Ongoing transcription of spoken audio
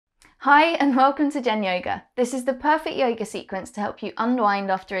Hi and welcome to Gen Yoga. This is the perfect yoga sequence to help you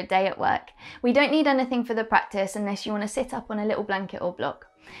unwind after a day at work. We don't need anything for the practice unless you want to sit up on a little blanket or block.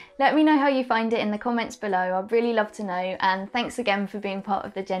 Let me know how you find it in the comments below. I'd really love to know, and thanks again for being part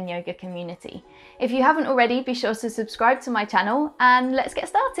of the Gen Yoga community. If you haven't already, be sure to subscribe to my channel and let's get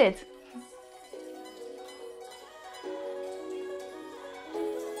started.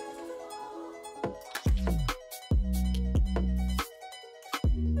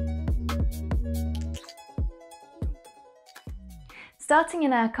 Starting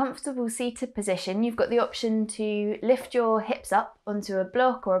in a comfortable seated position, you've got the option to lift your hips up onto a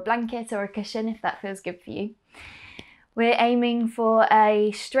block or a blanket or a cushion if that feels good for you. We're aiming for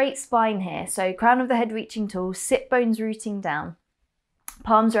a straight spine here, so crown of the head reaching tall, sit bones rooting down,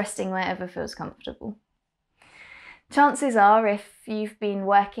 palms resting wherever feels comfortable. Chances are, if you've been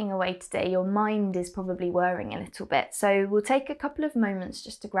working away today, your mind is probably whirring a little bit, so we'll take a couple of moments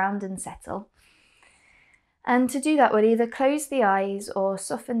just to ground and settle. And to do that, we'll either close the eyes or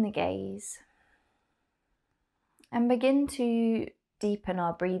soften the gaze and begin to deepen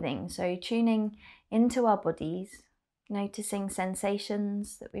our breathing. So tuning into our bodies, noticing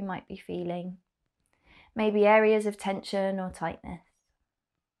sensations that we might be feeling, maybe areas of tension or tightness.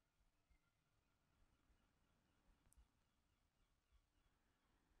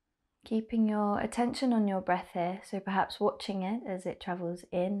 Keeping your attention on your breath here, so perhaps watching it as it travels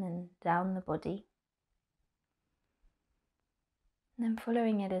in and down the body. And then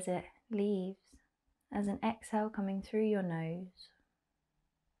following it as it leaves, as an exhale coming through your nose.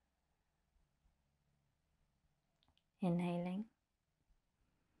 Inhaling.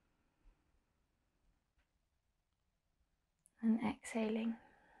 And exhaling.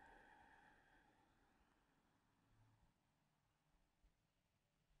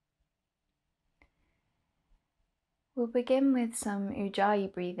 We'll begin with some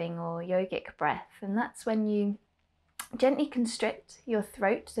Ujjayi breathing or yogic breath, and that's when you gently constrict your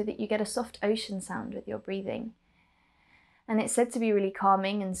throat so that you get a soft ocean sound with your breathing. And it's said to be really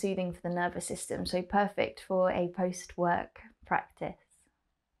calming and soothing for the nervous system, so perfect for a post-work practice.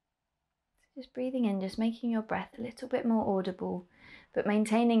 So just breathing in, just making your breath a little bit more audible, but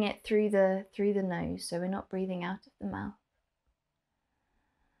maintaining it through the nose, so we're not breathing out of the mouth.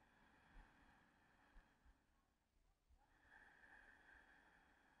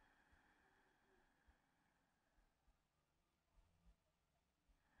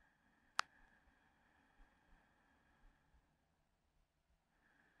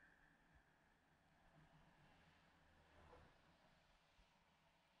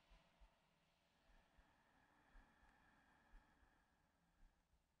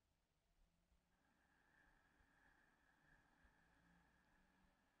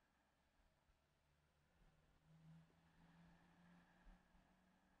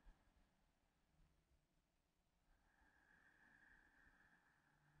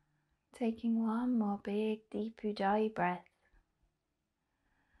 Taking one more big, deep Ujjayi breath.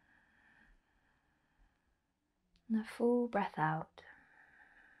 And a full breath out.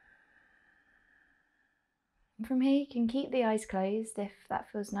 And from here you can keep the eyes closed if that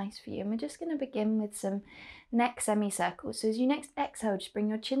feels nice for you. And we're just going to begin with some neck semicircles. So as you next exhale, just bring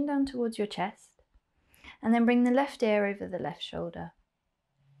your chin down towards your chest. And then bring the left ear over the left shoulder.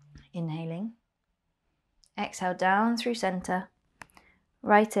 Inhaling. Exhale down through center.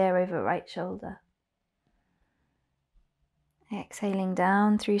 Right ear over right shoulder. Exhaling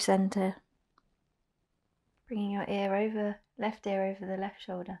down through center. Bringing your left ear over the left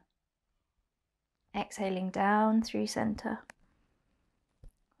shoulder. Exhaling down through center.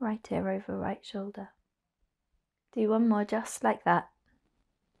 Right ear over right shoulder. Do one more just like that.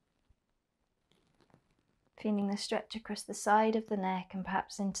 Feeling the stretch across the side of the neck and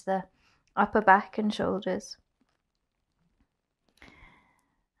perhaps into the upper back and shoulders.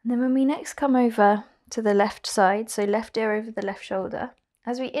 And then when we next come over to the left side, so left ear over the left shoulder,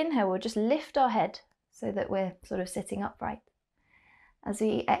 as we inhale, we'll just lift our head so that we're sort of sitting upright. As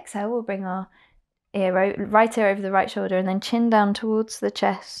we exhale, we'll bring our right ear over the right shoulder and then chin down towards the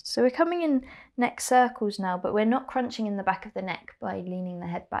chest. So we're coming in neck circles now, but we're not crunching in the back of the neck by leaning the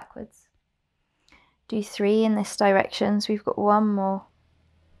head backwards. Do 3 in this direction, so we've got one more.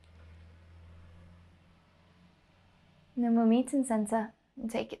 And then we'll meet in center and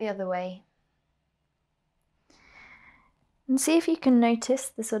take it the other way. And see if you can notice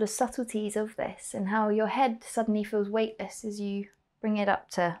the sort of subtleties of this and how your head suddenly feels weightless as you bring it up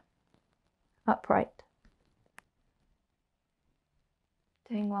to upright.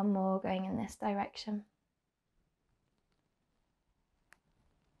 Doing one more, going in this direction.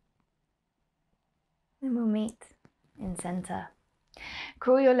 Then we'll meet in center.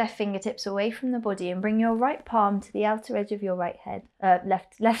 Crawl your left fingertips away from the body and bring your right palm to the outer edge of your right head,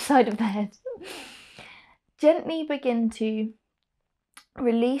 left side of the head. Gently begin to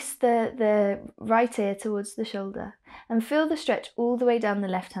release the right ear towards the shoulder and feel the stretch all the way down the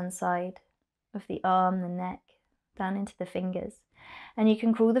left-hand side of the arm, the neck, down into the fingers. And you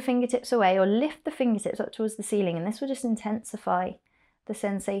can crawl the fingertips away or lift the fingertips up towards the ceiling, and this will just intensify the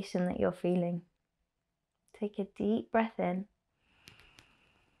sensation that you're feeling. Take a deep breath in.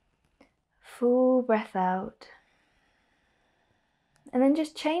 Full breath out. And then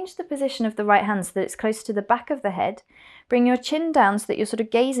just change the position of the right hand so that it's close to the back of the head. Bring your chin down so that you're sort of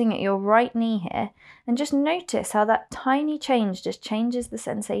gazing at your right knee here. And just notice how that tiny change just changes the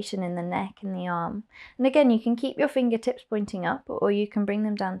sensation in the neck and the arm. And again, you can keep your fingertips pointing up or you can bring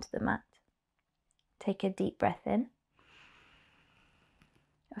them down to the mat. Take a deep breath in.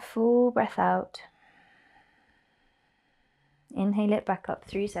 A full breath out. Inhale it back up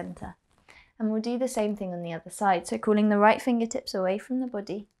through center. And we'll do the same thing on the other side. So crawling the right fingertips away from the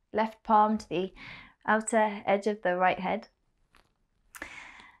body, left palm to the outer edge of the right head.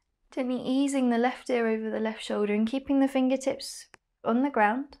 Gently easing the left ear over the left shoulder and keeping the fingertips on the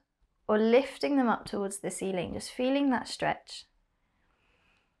ground or lifting them up towards the ceiling, just feeling that stretch.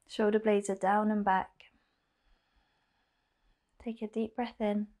 Shoulder blades are down and back. Take a deep breath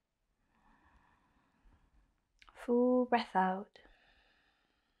in. Full breath out.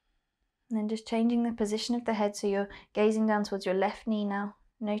 And then just changing the position of the head so you're gazing down towards your left knee now.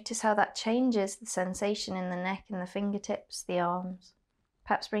 Notice how that changes the sensation in the neck and the fingertips, the arms.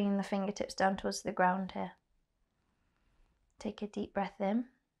 Perhaps bringing the fingertips down towards the ground here. Take a deep breath in.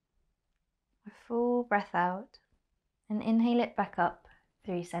 A full breath out. And inhale it back up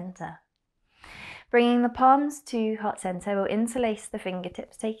through center. Bringing the palms to heart center, we'll interlace the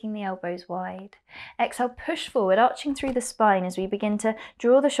fingertips, taking the elbows wide. Exhale, push forward, arching through the spine as we begin to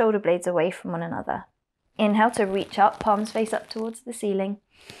draw the shoulder blades away from one another. Inhale to reach up, palms face up towards the ceiling.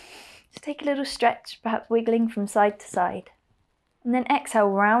 Just take a little stretch, perhaps wiggling from side to side. And then exhale,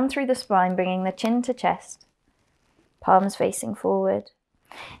 round through the spine, bringing the chin to chest. Palms facing forward.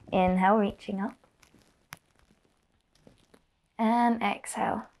 Inhale, reaching up. And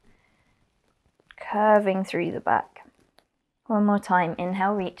exhale. Curving through the back. One more time.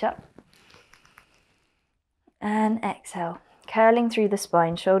 Inhale, reach up. And exhale. Curling through the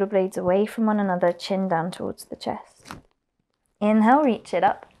spine, shoulder blades away from one another, chin down towards the chest. Inhale, reach it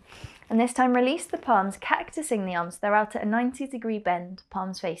up. And this time release the palms, cactusing the arms. They're out at a 90-degree bend,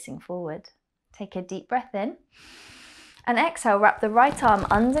 palms facing forward. Take a deep breath in. And exhale, wrap the right arm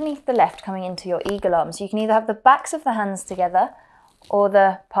underneath the left, coming into your eagle arm. So you can either have the backs of the hands together or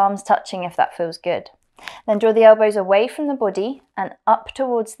the palms touching if that feels good. Then draw the elbows away from the body and up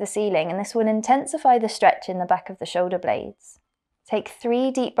towards the ceiling, and this will intensify the stretch in the back of the shoulder blades. Take 3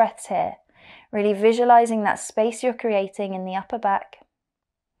 deep breaths here, really visualizing that space you're creating in the upper back.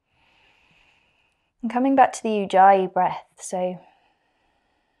 And coming back to the Ujjayi breath, so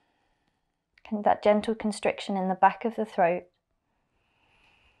that gentle constriction in the back of the throat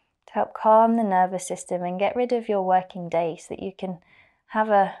to help calm the nervous system and get rid of your working day so that you can have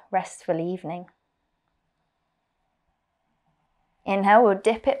a restful evening. Inhale, we'll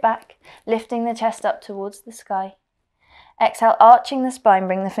dip it back, lifting the chest up towards the sky. Exhale, arching the spine,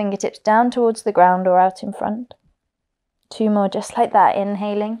 bring the fingertips down towards the ground or out in front. 2 more just like that,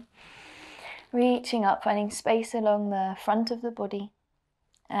 inhaling. Reaching up, finding space along the front of the body.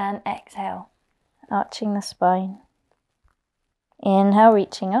 And exhale, arching the spine. Inhale,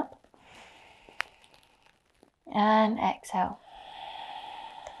 reaching up. And exhale.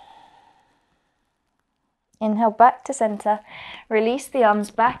 Inhale back to center. Release the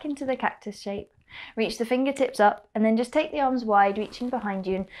arms back into the cactus shape. Reach the fingertips up and then just take the arms wide, reaching behind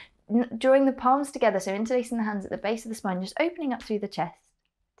you and drawing the palms together, so interlacing the hands at the base of the spine, just opening up through the chest.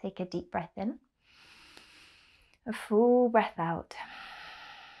 Take a deep breath in. A full breath out.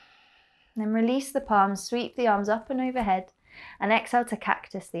 And then release the palms, sweep the arms up and overhead, and exhale to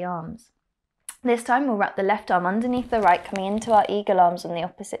cactus the arms. This time we'll wrap the left arm underneath the right, coming into our eagle arms on the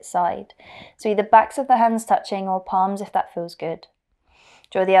opposite side. So either backs of the hands touching or palms if that feels good.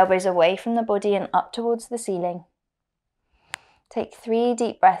 Draw the elbows away from the body and up towards the ceiling. Take 3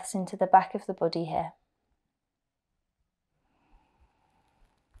 deep breaths into the back of the body here.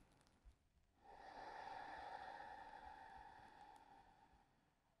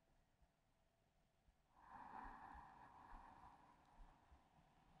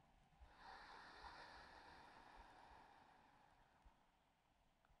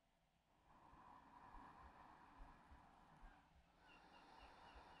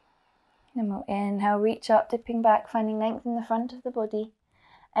 Then we'll inhale, reach up, dipping back, finding length in the front of the body.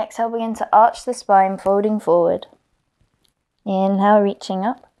 Exhale, begin to arch the spine, folding forward. Inhale, reaching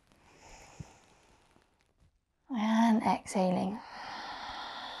up. And exhaling.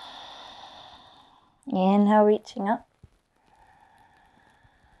 Inhale, reaching up.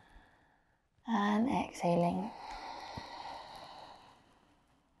 And exhaling.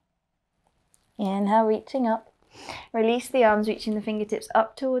 Inhale, reaching up. Release the arms, reaching the fingertips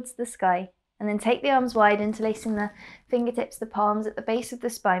up towards the sky. And then take the arms wide, interlacing the fingertips, the palms at the base of the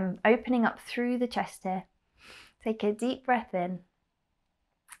spine, opening up through the chest here. Take a deep breath in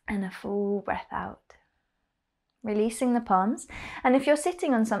and a full breath out. Releasing the palms. And if you're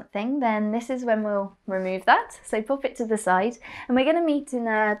sitting on something, then this is when we'll remove that. So pop it to the side. And we're going to meet in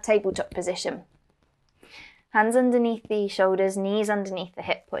a tabletop position. Hands underneath the shoulders, knees underneath the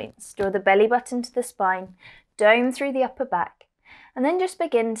hip points. Draw the belly button to the spine, dome through the upper back. And then just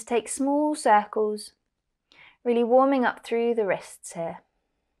begin to take small circles, really warming up through the wrists here.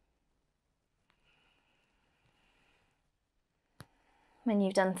 When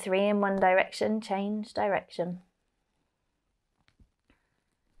you've done 3 in one direction, change direction.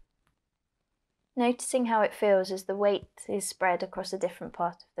 Noticing how it feels as the weight is spread across a different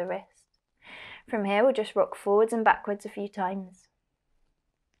part of the wrist. From here, we'll just rock forwards and backwards a few times.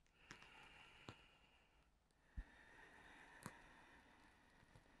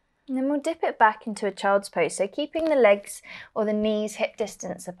 And then we'll dip it back into a child's pose, so keeping the legs or the knees hip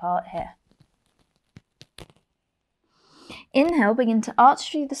distance apart here. Inhale, begin to arch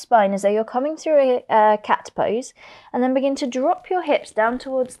through the spine as though you're coming through a cat pose, and then begin to drop your hips down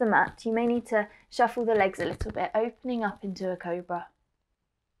towards the mat. You may need to shuffle the legs a little bit, opening up into a cobra.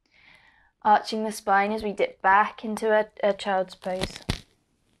 Arching the spine as we dip back into a child's pose.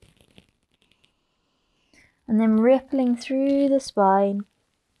 And then rippling through the spine.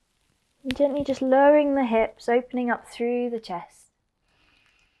 And gently just lowering the hips, opening up through the chest.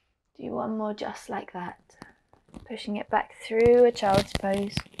 Do one more just like that. Pushing it back through a child's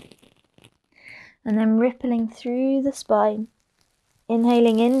pose. And then rippling through the spine.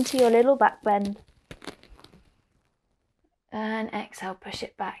 Inhaling into your little back bend. And exhale, push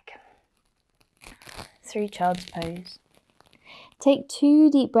it back. Through child's pose. Take 2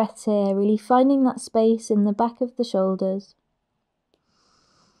 deep breaths here, really finding that space in the back of the shoulders.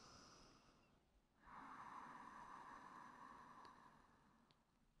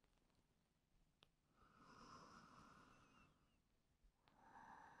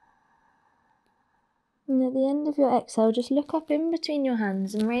 And at the end of your exhale, just look up in between your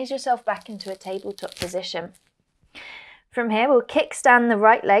hands and raise yourself back into a tabletop position. From here, we'll kickstand the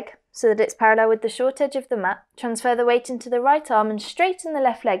right leg so that it's parallel with the short edge of the mat. Transfer the weight into the right arm and straighten the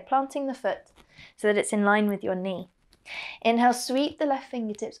left leg, planting the foot so that it's in line with your knee. Inhale, sweep the left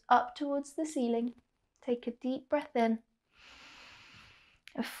fingertips up towards the ceiling. Take a deep breath in,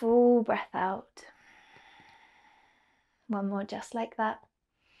 a full breath out. One more just like that.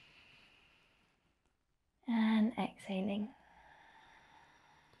 And exhaling.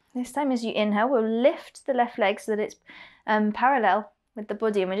 This time as you inhale, we'll lift the left leg so that it's parallel with the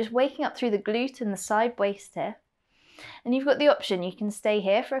body, and we're just waking up through the glute and the side waist here. And you've got the option, you can stay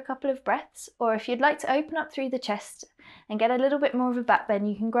here for a couple of breaths, or if you'd like to open up through the chest and get a little bit more of a back bend,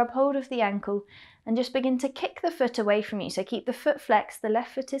 you can grab hold of the ankle and just begin to kick the foot away from you. So keep the foot flexed, the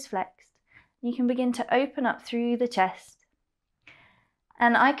left foot is flexed. You can begin to open up through the chest.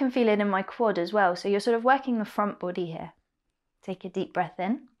 And I can feel it in my quad as well, so you're sort of working the front body here. Take a deep breath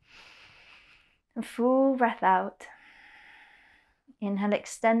in, a full breath out. Inhale,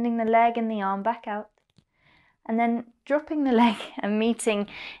 extending the leg and the arm back out. And then dropping the leg and meeting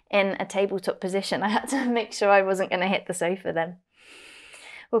in a tabletop position. I had to make sure I wasn't going to hit the sofa then.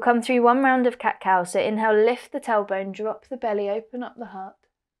 We'll come through 1 round of cat-cow. So inhale, lift the tailbone, drop the belly, open up the heart.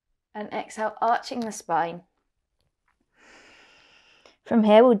 And exhale, arching the spine. From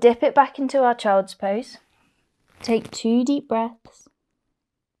here, we'll dip it back into our child's pose. Take 2 deep breaths.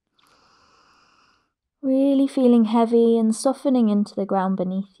 Really feeling heavy and softening into the ground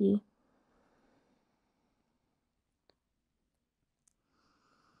beneath you.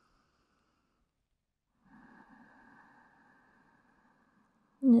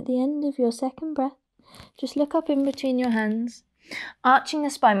 And at the end of your second breath, just look up in between your hands, arching the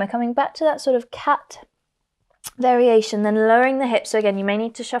spine. We're coming back to that sort of cat variation, then lowering the hips. So again, you may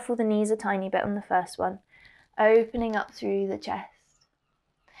need to shuffle the knees a tiny bit on the first one, opening up through the chest.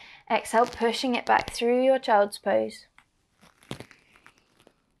 Exhale, pushing it back through your child's pose.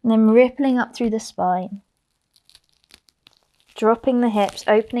 And then rippling up through the spine. Dropping the hips,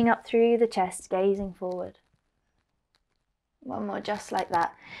 opening up through the chest, gazing forward. One more, just like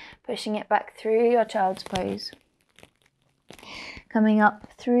that. Pushing it back through your child's pose. Coming up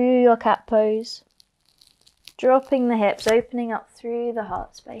through your cat pose. Dropping the hips, opening up through the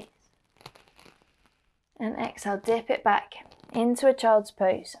heart space. And exhale, dip it back into a child's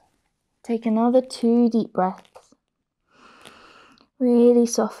pose. Take another 2 deep breaths. Really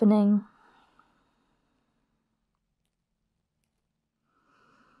softening.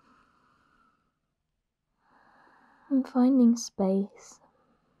 And finding space.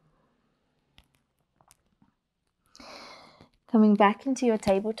 Coming back into your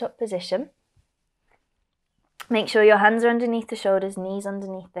tabletop position. Make sure your hands are underneath the shoulders, knees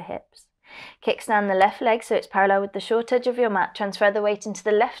underneath the hips. Kickstand the left leg so it's parallel with the short edge of your mat. Transfer the weight into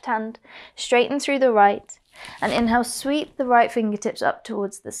the left hand, straighten through the right. And inhale, sweep the right fingertips up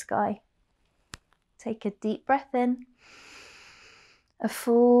towards the sky. Take a deep breath in. A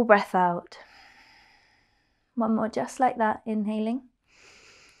full breath out. One more, just like that, inhaling.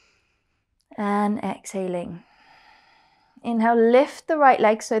 And exhaling. Inhale, lift the right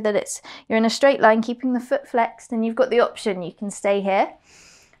leg so that you're in a straight line, keeping the foot flexed, and you've got the option. You can stay here,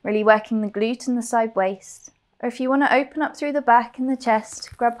 really working the glute and the side waist. Or if you want to open up through the back and the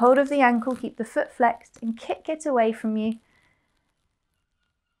chest, grab hold of the ankle, keep the foot flexed, and kick it away from you.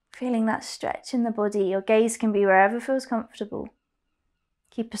 Feeling that stretch in the body. Your gaze can be wherever feels comfortable.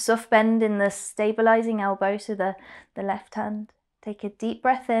 Keep a soft bend in the stabilizing elbow, so the left hand. Take a deep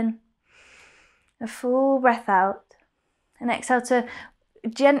breath in, a full breath out. And exhale to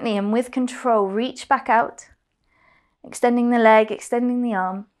gently and with control reach back out, extending the leg, extending the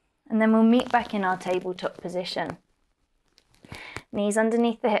arm, and then we'll meet back in our tabletop position. Knees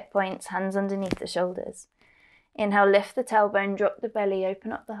underneath the hip points, hands underneath the shoulders. Inhale, lift the tailbone, drop the belly,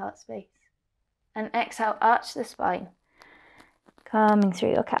 open up the heart space. And exhale, arch the spine, coming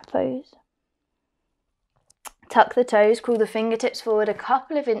through your cat pose. Tuck the toes, crawl the fingertips forward a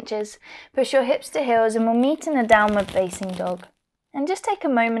couple of inches, push your hips to heels, and we'll meet in a downward facing dog. And just take a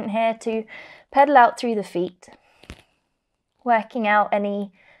moment here to pedal out through the feet, working out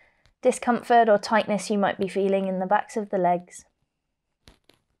any discomfort or tightness you might be feeling in the backs of the legs.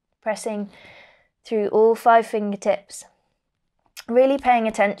 Pressing through all 5 fingertips, really paying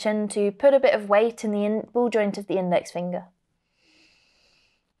attention to put a bit of weight in the ball joint of the index finger.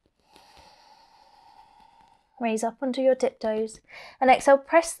 Raise up onto your tiptoes and exhale,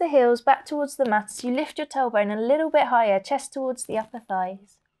 press the heels back towards the mat as you lift your tailbone a little bit higher, chest towards the upper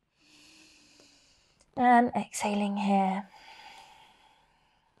thighs. And exhaling here.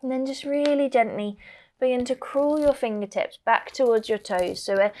 And then just really gently begin to crawl your fingertips back towards your toes.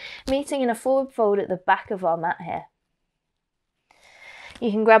 So we're meeting in a forward fold at the back of our mat here.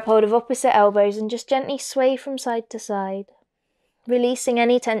 You can grab hold of opposite elbows and just gently sway from side to side, releasing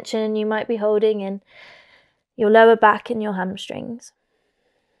any tension you might be holding in your lower back and your hamstrings.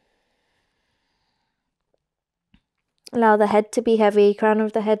 Allow the head to be heavy, crown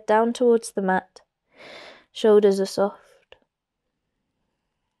of the head down towards the mat. Shoulders are soft.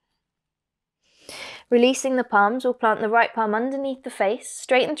 Releasing the palms, we'll plant the right palm underneath the face,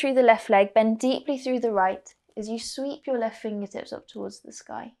 straighten through the left leg, bend deeply through the right as you sweep your left fingertips up towards the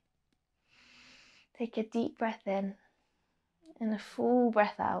sky. Take a deep breath in and a full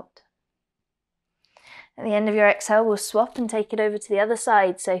breath out. At the end of your exhale, we'll swap and take it over to the other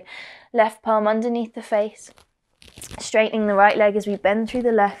side. So left palm underneath the face, straightening the right leg as we bend through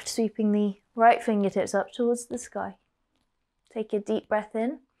the left, sweeping the right fingertips up towards the sky. Take a deep breath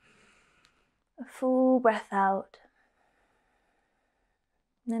in, a full breath out.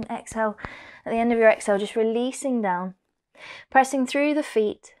 And then exhale. At the end of your exhale, just releasing down, pressing through the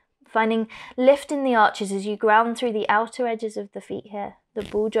feet, finding lift in the arches as you ground through the outer edges of the feet here, the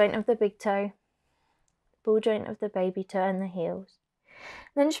ball joint of the big toe, ball joint of the baby toe and the heels.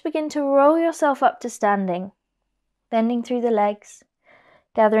 Then just begin to roll yourself up to standing, bending through the legs,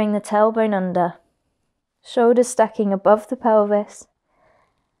 gathering the tailbone under, shoulders stacking above the pelvis,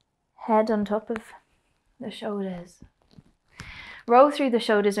 head on top of the shoulders. Roll through the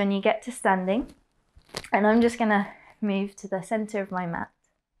shoulders when you get to standing, and I'm just going to move to the center of my mat.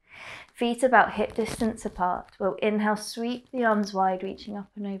 Feet about hip distance apart. We'll inhale, sweep the arms wide, reaching up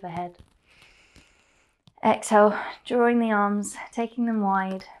and overhead. Exhale, drawing the arms, taking them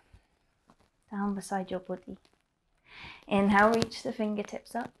wide, down beside your body. Inhale, reach the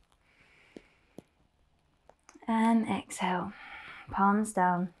fingertips up. And exhale, palms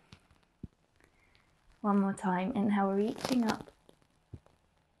down. One more time. Inhale, reaching up.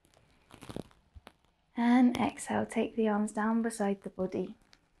 And exhale, take the arms down beside the body.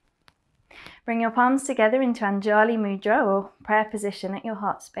 Bring your palms together into Anjali Mudra or prayer position at your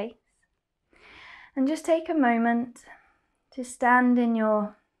heart space. And just take a moment to stand in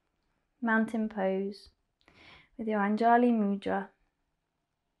your mountain pose with your Anjali Mudra,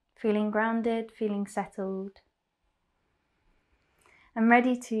 feeling grounded, feeling settled, and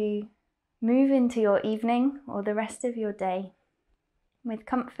ready to move into your evening or the rest of your day with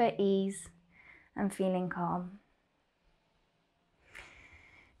comfort, ease, and feeling calm.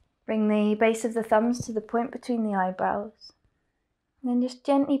 Bring the base of the thumbs to the point between the eyebrows, and then just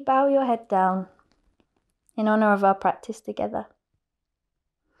gently bow your head down in honour of our practice together.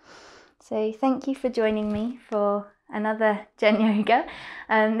 So thank you for joining me for another Jen Yoga.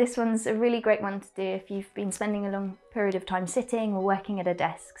 This one's a really great one to do if you've been spending a long period of time sitting or working at a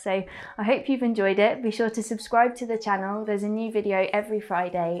desk. So I hope you've enjoyed it. Be sure to subscribe to the channel. There's a new video every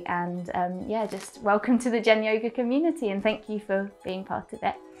Friday, and yeah, just welcome to the Jen Yoga community, and thank you for being part of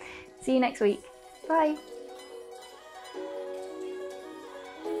it. See you next week. Bye.